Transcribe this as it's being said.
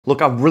Look,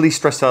 I'm really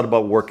stressed out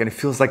about work and it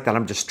feels like that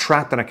I'm just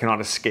trapped and I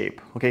cannot escape.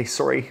 Okay,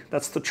 sorry,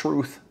 that's the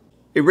truth.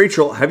 Hey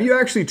Rachel, have you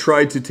actually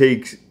tried to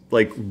take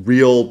like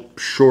real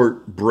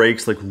short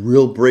breaks, like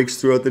real breaks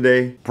throughout the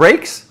day?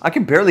 Breaks? I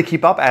can barely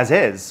keep up as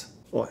is.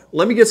 Well,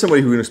 let me get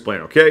somebody who can explain,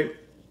 okay?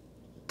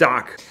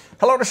 Doc.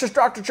 Hello, this is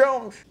Dr.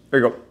 Jones. There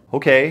you go.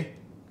 Okay.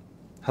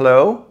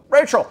 Hello?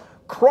 Rachel,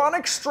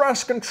 chronic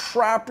stress can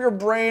trap your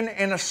brain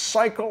in a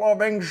cycle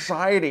of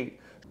anxiety.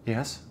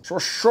 Yes? So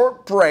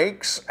short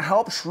breaks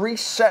helps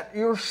reset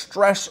your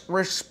stress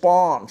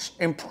response,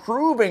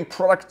 improving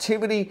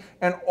productivity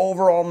and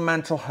overall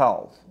mental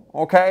health.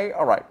 Okay?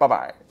 All right,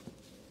 bye-bye.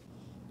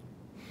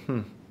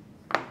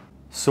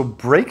 So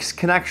breaks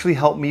can actually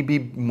help me be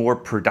more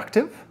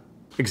productive?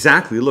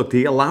 Exactly. Look,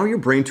 they allow your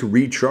brain to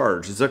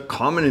recharge. It's a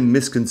common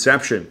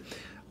misconception.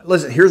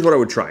 Listen, here's what I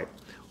would try.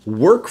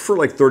 Work for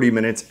like 30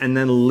 minutes and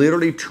then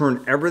literally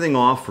turn everything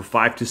off for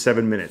 5 to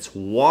 7 minutes.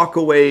 Walk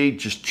away,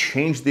 just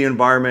change the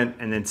environment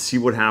and then see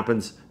what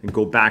happens and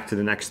go back to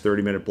the next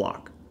 30-minute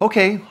block.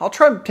 Okay, I'll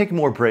try taking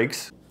more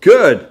breaks.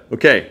 Good.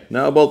 Okay,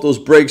 now about those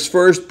breaks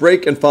first.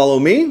 Break and follow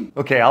me.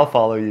 Okay, I'll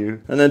follow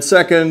you. And then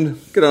second,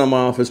 get out of my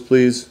office,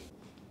 please.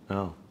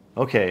 Oh,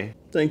 okay.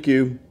 Thank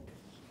you.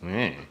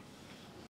 Mm.